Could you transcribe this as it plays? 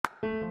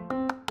Hi,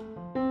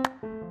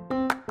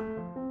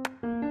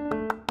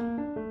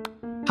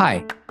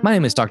 my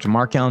name is Dr.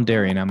 Mark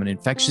Allandari, and I'm an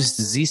infectious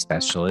disease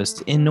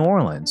specialist in New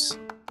Orleans.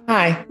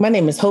 Hi, my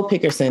name is Hope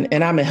Hickerson,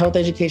 and I'm a health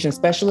education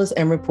specialist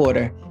and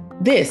reporter.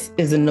 This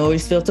is the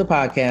Noise Filter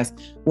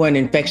Podcast, where an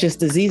infectious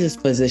diseases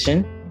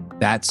physician,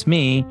 that's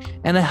me,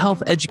 and a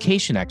health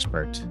education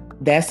expert,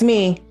 that's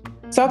me,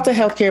 talk to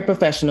healthcare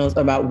professionals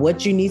about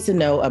what you need to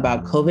know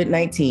about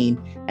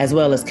COVID-19, as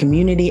well as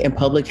community and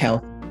public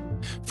health.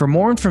 For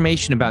more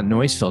information about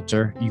Noise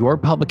Filter, your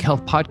public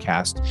health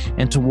podcast,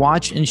 and to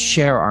watch and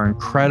share our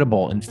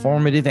incredible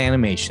informative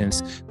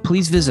animations,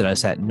 please visit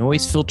us at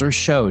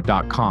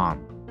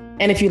noisefiltershow.com.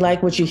 And if you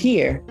like what you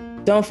hear,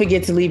 don't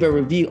forget to leave a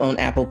review on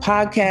Apple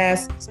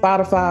Podcasts,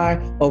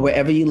 Spotify, or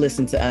wherever you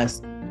listen to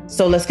us.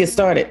 So let's get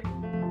started.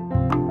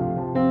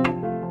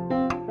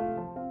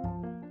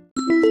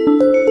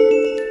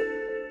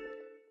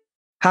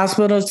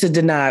 Hospitals to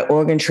deny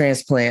organ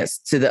transplants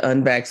to the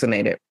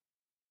unvaccinated.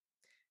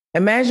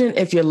 Imagine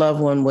if your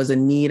loved one was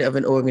in need of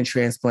an organ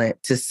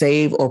transplant to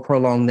save or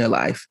prolong their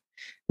life.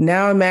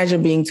 Now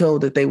imagine being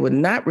told that they would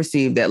not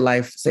receive that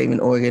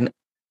life-saving organ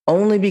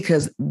only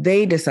because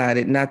they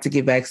decided not to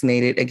get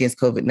vaccinated against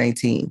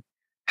COVID-19.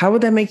 How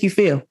would that make you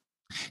feel?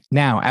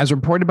 Now, as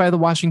reported by the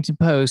Washington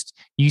Post,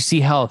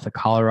 UC Health, a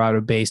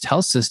Colorado-based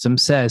health system,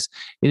 says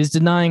it is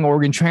denying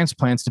organ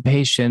transplants to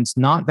patients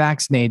not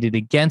vaccinated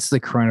against the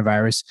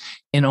coronavirus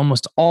in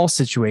almost all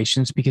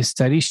situations because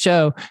studies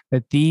show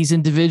that these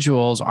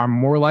individuals are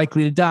more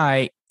likely to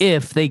die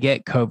if they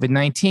get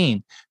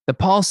COVID-19. The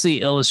policy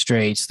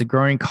illustrates the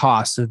growing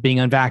cost of being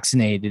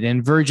unvaccinated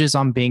and verges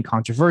on being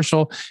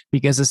controversial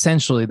because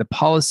essentially the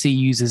policy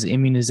uses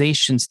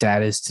immunization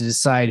status to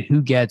decide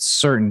who gets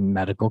certain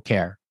medical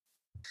care.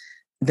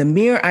 The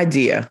mere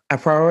idea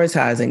of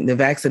prioritizing the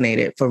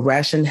vaccinated for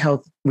rationed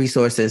health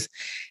resources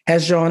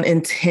has drawn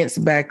intense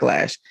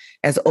backlash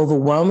as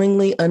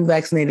overwhelmingly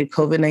unvaccinated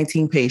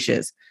COVID-19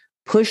 patients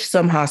push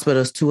some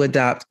hospitals to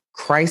adopt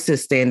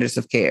crisis standards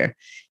of care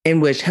in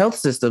which health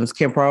systems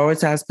can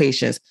prioritize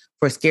patients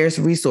for scarce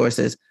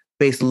resources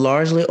based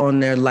largely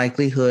on their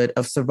likelihood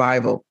of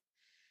survival.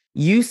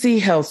 UC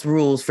Health's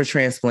rules for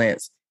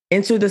transplants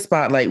entered the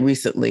spotlight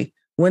recently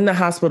when the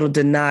hospital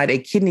denied a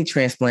kidney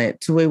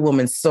transplant to a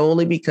woman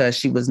solely because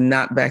she was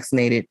not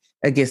vaccinated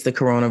against the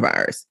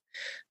coronavirus.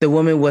 The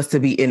woman was to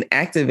be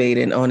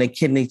inactivated on a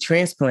kidney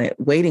transplant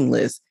waiting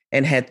list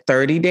and had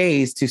 30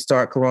 days to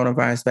start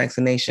coronavirus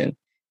vaccination.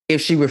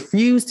 If she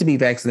refused to be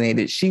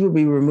vaccinated, she would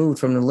be removed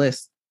from the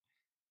list.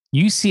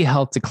 UC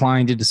Health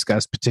declined to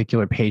discuss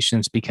particular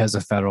patients because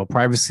of federal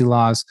privacy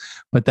laws,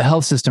 but the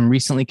health system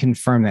recently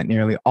confirmed that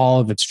nearly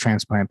all of its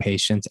transplant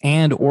patients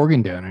and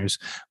organ donors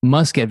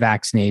must get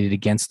vaccinated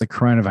against the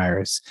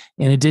coronavirus,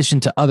 in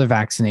addition to other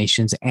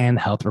vaccinations and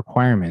health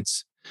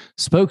requirements.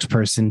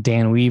 Spokesperson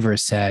Dan Weaver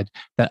said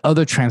that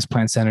other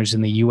transplant centers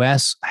in the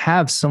U.S.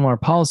 have similar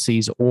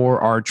policies or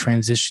are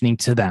transitioning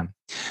to them.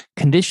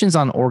 Conditions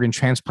on organ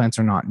transplants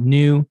are not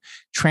new.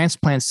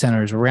 Transplant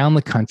centers around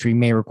the country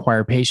may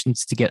require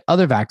patients to get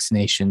other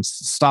vaccinations,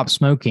 stop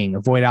smoking,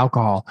 avoid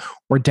alcohol,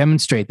 or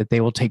demonstrate that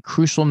they will take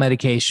crucial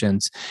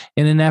medications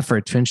in an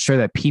effort to ensure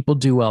that people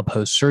do well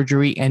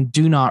post-surgery and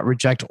do not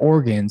reject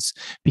organs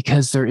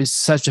because there is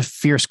such a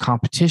fierce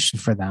competition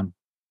for them.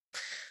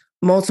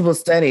 Multiple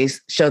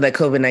studies show that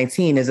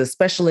COVID-19 is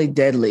especially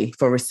deadly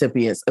for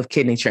recipients of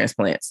kidney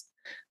transplants.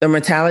 The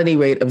mortality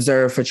rate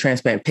observed for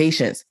transplant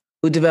patients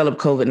who develop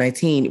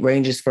COVID-19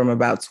 ranges from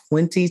about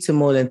 20 to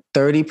more than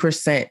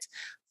 30%,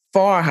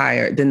 far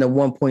higher than the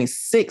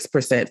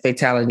 1.6%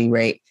 fatality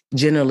rate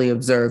generally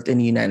observed in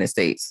the United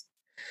States.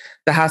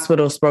 The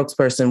hospital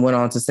spokesperson went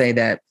on to say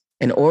that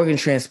an organ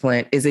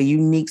transplant is a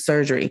unique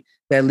surgery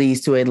that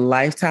leads to a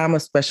lifetime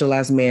of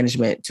specialized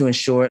management to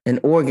ensure an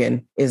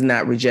organ is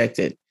not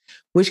rejected,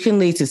 which can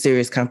lead to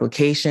serious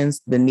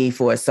complications, the need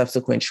for a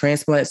subsequent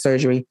transplant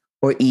surgery,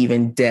 or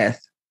even death.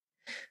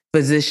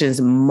 Physicians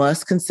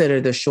must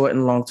consider the short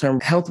and long-term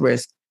health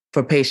risk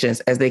for patients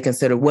as they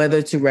consider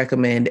whether to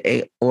recommend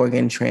an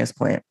organ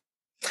transplant.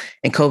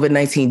 And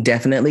COVID-19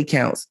 definitely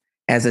counts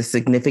as a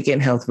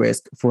significant health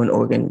risk for an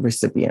organ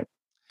recipient.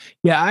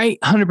 Yeah, I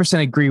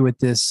 100% agree with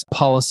this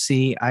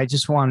policy. I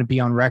just want to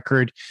be on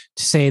record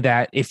to say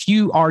that if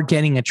you are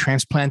getting a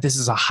transplant, this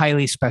is a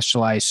highly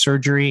specialized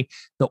surgery.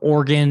 The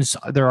organs,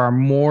 there are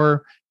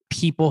more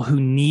people who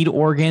need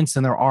organs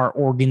than there are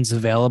organs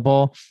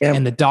available. Yep.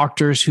 And the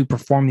doctors who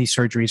perform these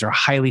surgeries are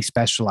highly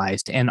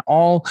specialized. And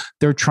all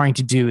they're trying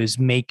to do is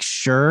make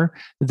sure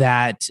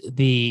that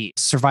the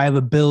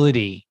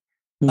survivability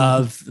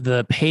of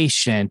the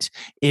patient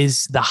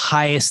is the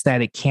highest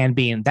that it can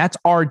be. And that's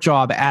our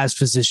job as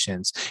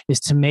physicians,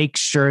 is to make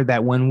sure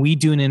that when we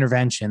do an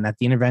intervention, that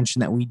the intervention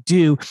that we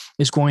do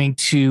is going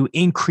to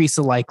increase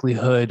the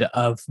likelihood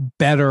of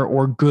better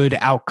or good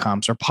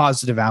outcomes or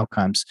positive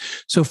outcomes.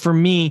 So for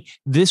me,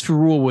 this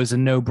rule was a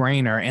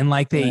no-brainer. And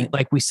like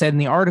we said in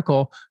the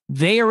article,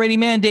 they already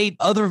mandate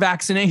other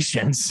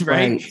vaccinations,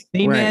 right?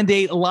 They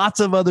mandate lots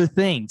of other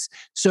things.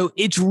 So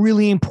it's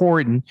really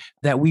important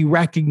that we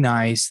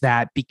recognize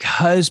that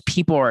because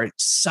people are at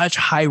such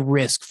high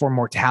risk for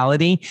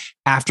mortality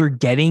after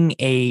getting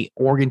a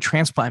organ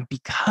transplant,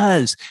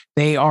 because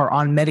they are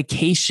on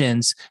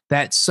medications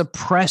that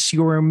suppress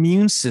your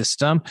immune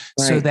system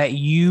so that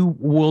you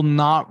will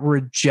not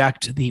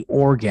reject the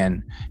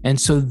organ. And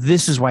so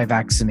this is why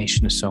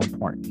vaccination is so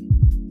important.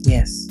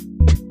 Yes.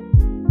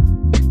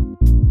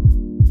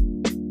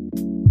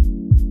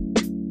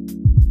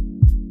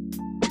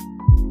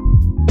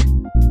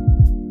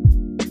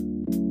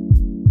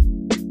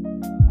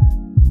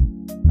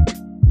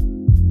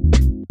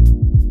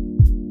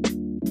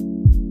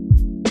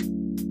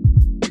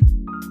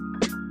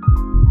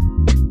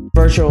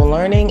 Virtual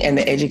learning and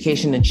the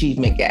education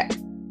achievement gap.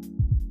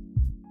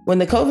 When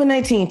the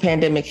COVID-19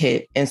 pandemic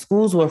hit and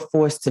schools were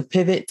forced to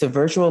pivot to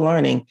virtual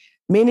learning,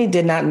 many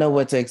did not know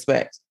what to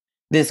expect.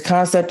 This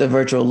concept of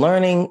virtual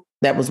learning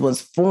that was once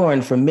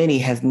foreign for many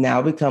has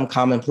now become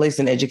commonplace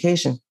in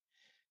education.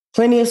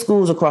 Plenty of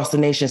schools across the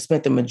nation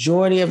spent the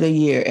majority of the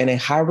year in a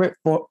hybrid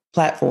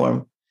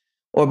platform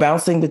or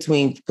bouncing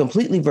between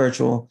completely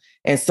virtual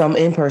and some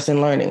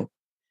in-person learning.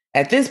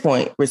 At this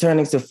point,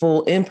 returning to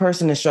full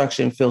in-person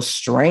instruction feels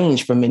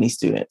strange for many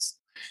students.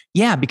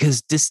 Yeah,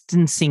 because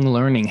distancing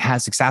learning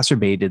has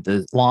exacerbated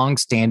the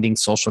long-standing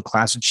social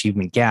class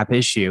achievement gap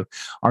issue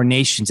our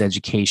nation's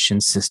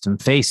education system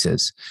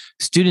faces.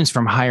 Students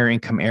from higher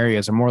income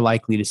areas are more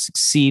likely to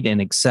succeed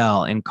and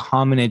excel in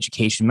common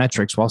education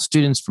metrics, while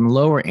students from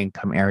lower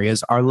income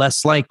areas are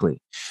less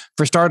likely.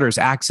 For starters,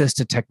 access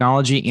to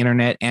technology,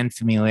 internet, and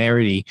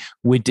familiarity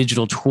with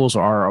digital tools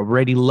are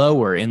already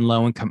lower in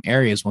low-income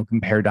areas when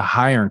compared to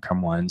higher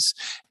income ones.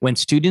 When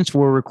students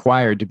were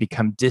required to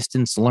become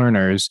distance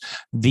learners,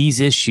 these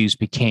issues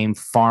became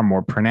far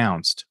more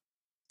pronounced.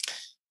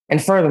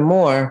 And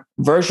furthermore,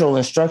 virtual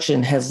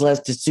instruction has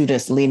led to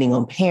students leaning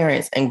on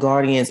parents and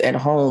guardians at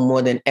home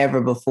more than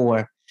ever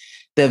before.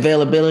 The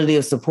availability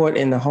of support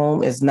in the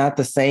home is not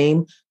the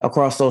same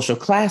across social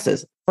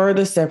classes,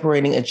 further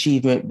separating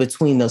achievement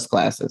between those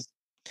classes.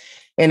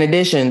 In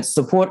addition,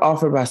 support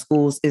offered by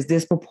schools is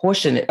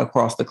disproportionate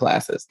across the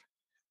classes.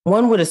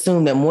 One would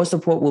assume that more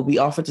support will be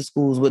offered to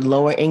schools with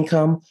lower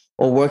income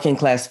or working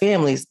class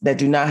families that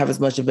do not have as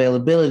much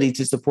availability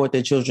to support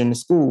their children in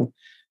school.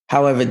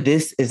 However,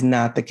 this is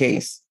not the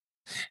case.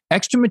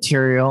 Extra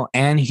material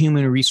and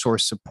human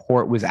resource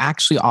support was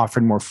actually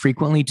offered more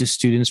frequently to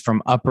students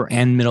from upper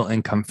and middle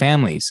income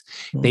families.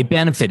 They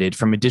benefited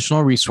from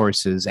additional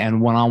resources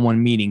and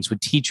one-on-one meetings with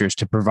teachers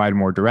to provide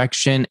more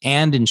direction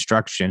and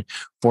instruction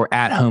for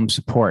at-home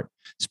support.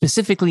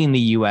 Specifically in the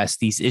US,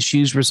 these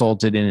issues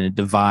resulted in a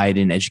divide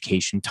in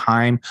education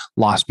time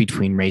lost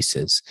between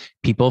races.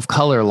 People of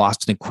color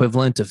lost an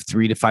equivalent of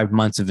 3 to 5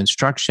 months of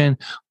instruction,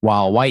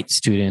 while white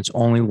students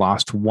only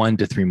lost 1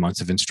 to 3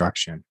 months of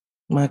instruction.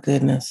 My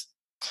goodness.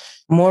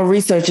 More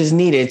research is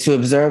needed to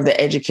observe the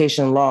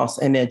education loss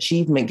and the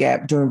achievement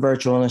gap during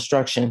virtual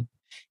instruction,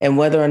 and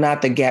whether or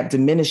not the gap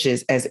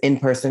diminishes as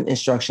in-person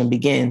instruction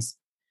begins.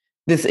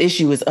 This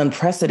issue is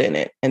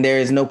unprecedented, and there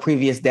is no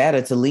previous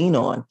data to lean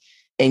on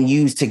and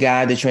use to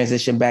guide the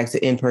transition back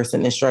to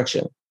in-person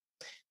instruction.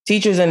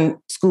 Teachers and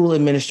school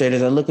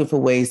administrators are looking for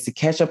ways to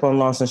catch up on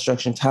lost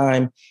instruction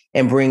time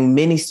and bring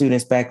many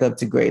students back up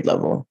to grade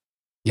level.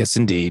 Yes,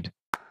 indeed.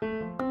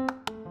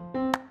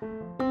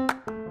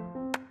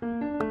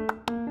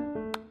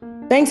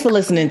 Thanks for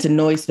listening to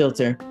Noise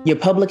Filter, your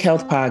public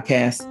health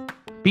podcast.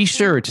 Be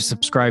sure to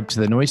subscribe to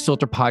the Noise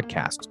Filter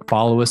podcast,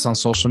 follow us on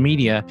social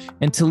media,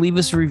 and to leave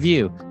us a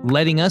review,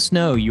 letting us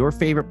know your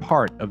favorite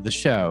part of the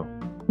show.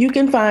 You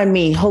can find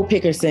me, Hope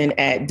Hickerson,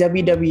 at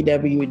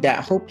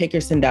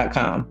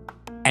www.hopehickerson.com.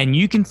 And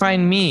you can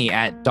find me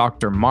at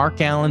Dr. Mark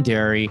Allen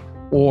Derry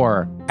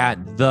or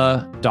at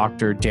the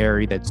Dr.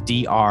 Derry, that's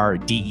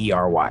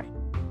DRDERY.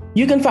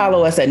 You can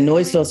follow us at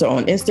Noise Filter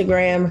on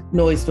Instagram,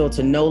 Noise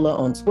Filter NOLA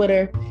on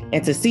Twitter,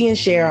 and to see and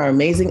share our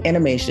amazing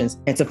animations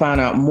and to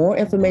find out more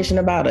information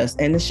about us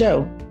and the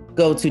show,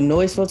 go to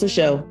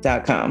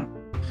noisefiltershow.com.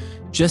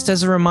 Just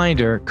as a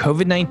reminder,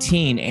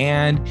 COVID-19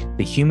 and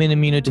the human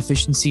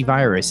immunodeficiency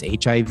virus,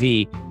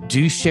 HIV,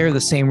 do share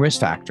the same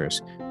risk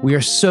factors. We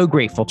are so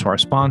grateful to our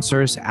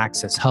sponsors,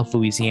 Access Health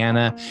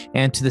Louisiana,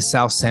 and to the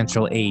South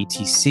Central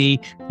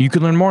AETC. You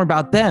can learn more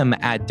about them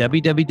at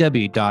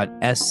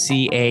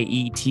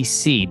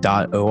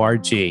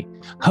www.scaetc.org.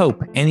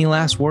 Hope, any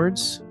last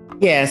words?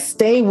 Yes,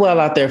 stay well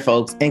out there,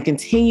 folks, and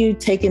continue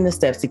taking the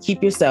steps to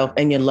keep yourself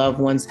and your loved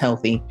ones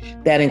healthy.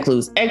 That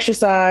includes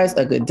exercise,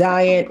 a good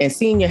diet, and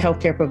seeing your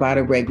healthcare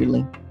provider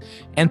regularly.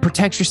 And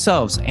protect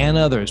yourselves and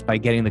others by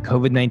getting the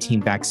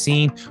COVID-19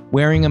 vaccine,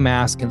 wearing a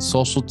mask, and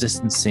social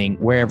distancing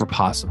wherever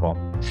possible.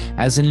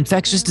 As an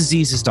infectious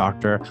diseases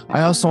doctor,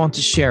 I also want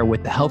to share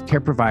with the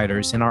healthcare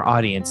providers in our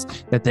audience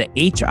that the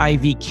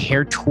HIV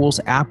Care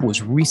Tools app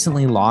was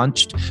recently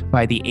launched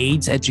by the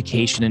AIDS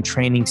Education and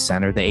Training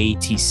Center, the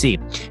AETC.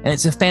 And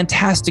it's a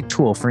fantastic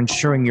tool for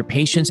ensuring your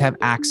patients have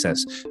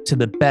access to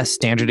the best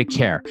standard of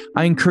care.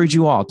 I encourage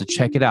you all to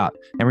check it out.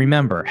 And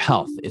remember,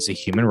 health is a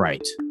human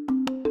right.